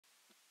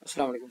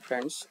Assalamu alaikum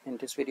friends. In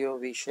this video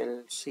we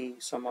shall see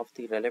some of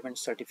the relevant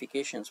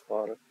certifications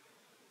for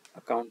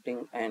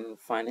accounting and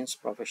finance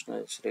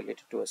professionals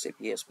related to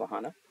SAP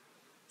S/4HANA.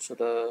 So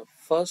the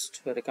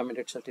first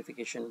recommended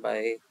certification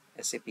by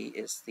SAP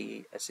is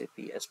the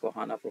SAP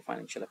S/4HANA for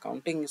Financial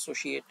Accounting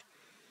Associate,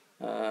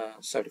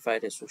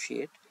 Certified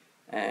Associate,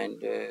 and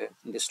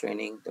this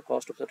training, the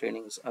cost of the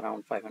training is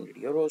around 500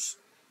 euros,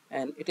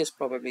 and it is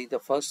probably the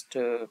first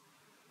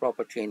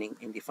proper training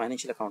in the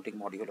financial accounting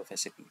module of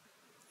SAP.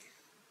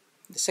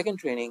 The second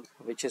training,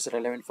 which is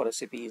relevant for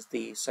SAP, is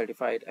the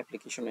Certified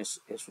Application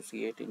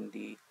Associate in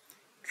the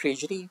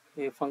Treasury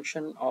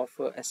function of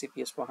SAP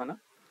S/4HANA.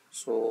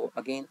 So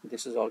again,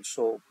 this is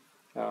also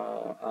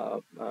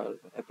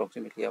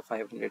approximately a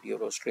 500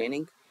 euros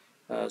training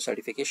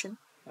certification.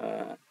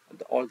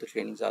 All the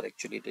trainings are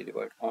actually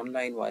delivered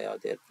online via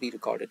their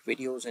pre-recorded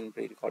videos and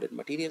pre-recorded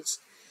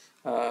materials.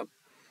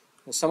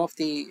 Some of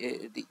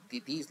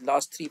these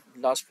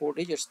last four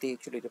digits, they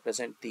actually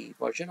represent the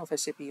version of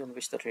SAP on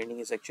which the training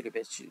is actually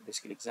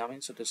basically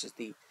examined. So this is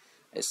the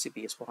SAP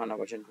S/4HANA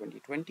version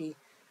 2020,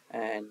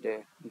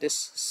 and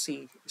this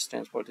C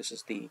stands for, this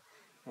is the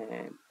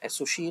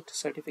associate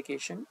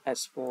certification.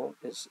 S4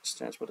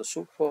 stands for the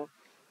suit for,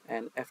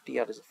 and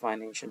FTR is the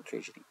finance and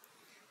treasury.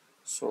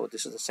 So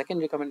this is the second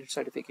recommended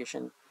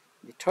certification.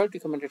 The third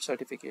recommended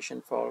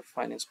certification for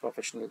finance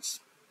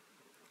professionals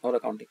or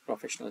accounting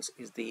professionals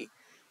is the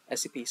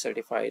SAP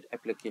Certified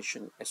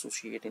Application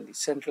Associate in the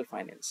Central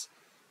Finance.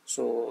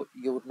 So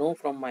you would know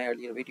from my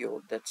earlier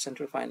video that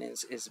Central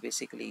Finance is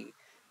basically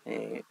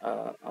a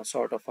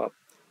sort of a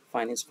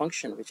finance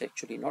function which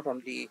actually not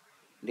only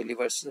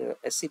delivers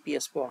SAP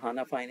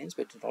S/4HANA Finance,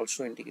 but it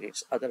also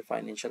integrates other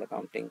financial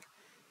accounting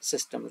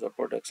systems or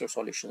products or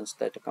solutions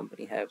that a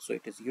company have. So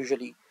it is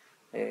usually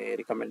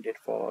recommended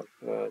for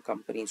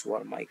companies who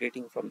are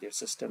migrating from their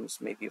systems,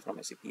 maybe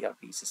from SAP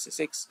ERP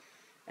 66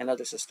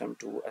 another system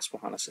to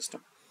S/4HANA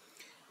system.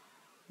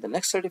 The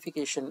next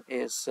certification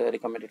is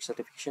recommended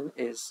certification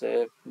is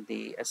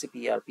the SAP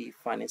ERP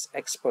Finance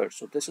Expert.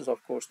 So this is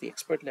of course the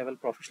expert level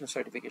professional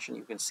certification.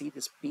 You can see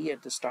this P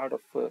at the start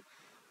of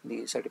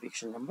the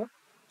certification number.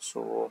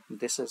 So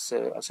this is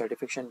a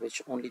certification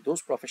which only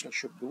those professionals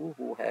should do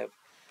who have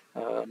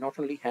not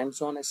only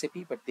hands-on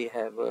SAP, but they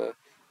have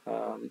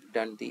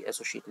done the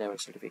associate level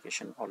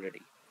certification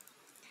already.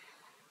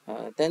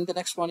 Then the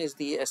next one is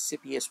the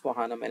SAP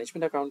S/4HANA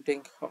Management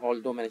Accounting.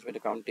 Although Management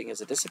Accounting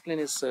as a discipline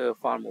is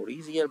far more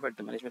easier, but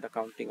the Management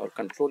Accounting or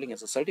Controlling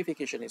as a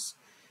certification is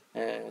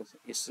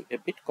a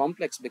bit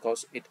complex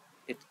because it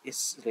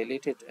is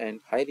related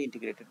and highly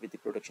integrated with the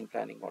production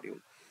planning module.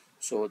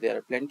 So there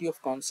are plenty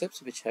of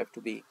concepts which have to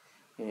be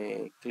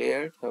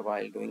cleared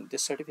while doing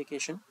this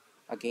certification.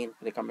 Again,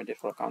 recommended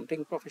for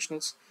accounting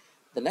professionals.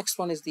 The next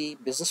one is the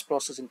Business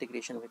Process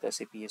Integration with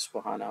SAP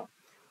S/4HANA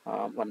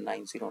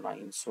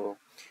 1909. So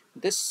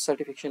this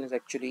certification is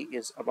actually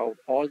about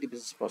all the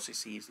business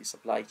processes, the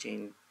supply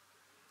chain,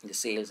 the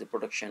sales, the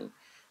production,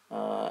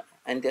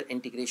 and their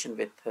integration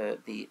with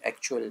the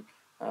actual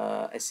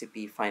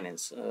SAP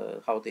finance,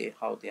 how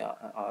they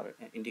are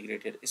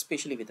integrated,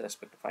 especially with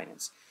respect to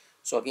finance.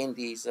 So again,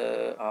 these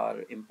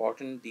are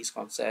important. These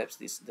concepts,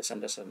 this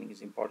understanding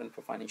is important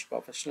for finance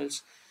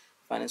professionals,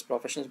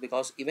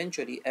 because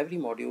eventually every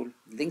module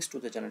links to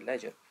the general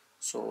ledger.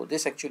 So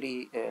this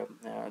actually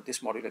this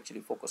module actually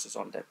focuses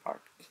on that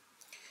part.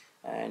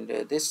 And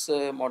this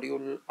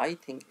module I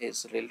think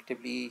is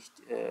relatively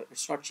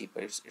it's not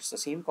cheaper, it's the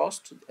same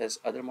cost as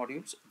other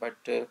modules, but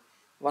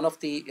one of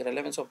the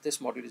relevance of this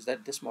module is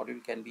that this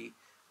module can be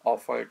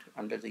offered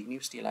under the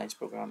University Alliance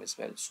program as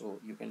well. So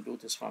you can do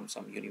this from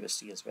some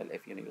university as well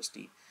if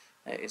university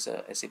is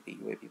a SAP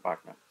UAP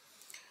partner.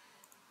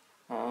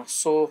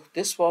 So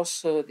this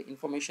was the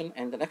information,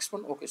 and the next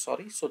one, okay,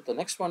 sorry. So the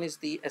next one is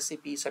the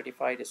SAP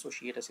Certified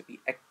Associate SAP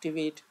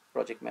Activate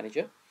Project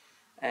Manager,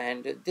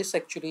 and this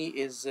actually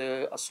is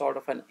a sort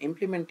of an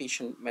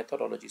implementation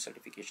methodology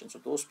certification. So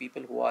those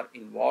people who are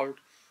involved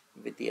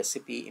with the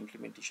SAP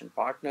implementation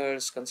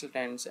partners,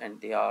 consultants,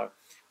 and they are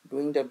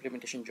doing the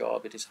implementation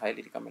job, it is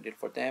highly recommended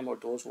for them, or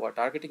those who are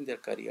targeting their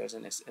careers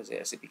as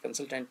a SAP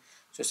consultant.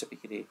 So SAP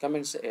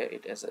recommends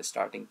it as a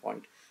starting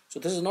point. So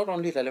this is not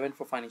only relevant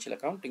for financial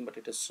accounting, but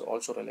it is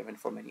also relevant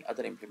for many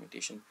other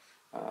implementation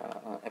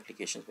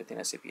applications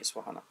within SAP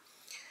S/4HANA.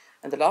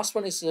 And the last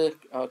one is a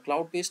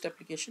cloud-based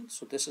application.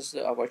 So this is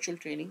a virtual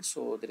training.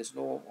 So there is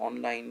no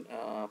online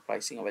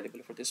pricing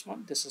available for this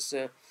one. This is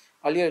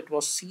earlier it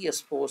was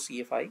CS4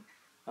 CFI,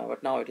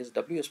 but now it is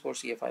WS4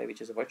 CFI,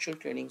 which is a virtual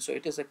training. So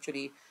it is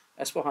actually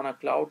S/4HANA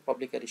Cloud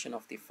Public Edition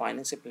of the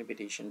Finance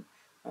Implementation,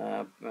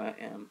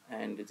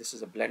 and this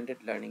is a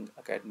blended learning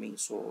academy.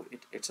 So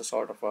it's a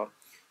sort of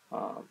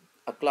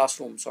a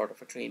classroom sort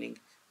of a training,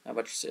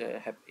 but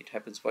it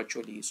happens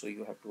virtually, so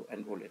you have to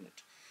enroll in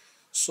it.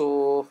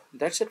 So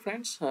that's it,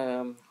 friends.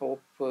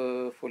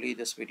 Hopefully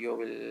this video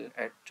will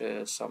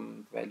add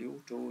some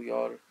value to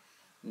your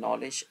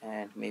knowledge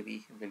and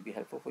maybe will be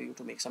helpful for you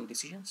to make some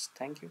decisions.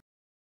 Thank you.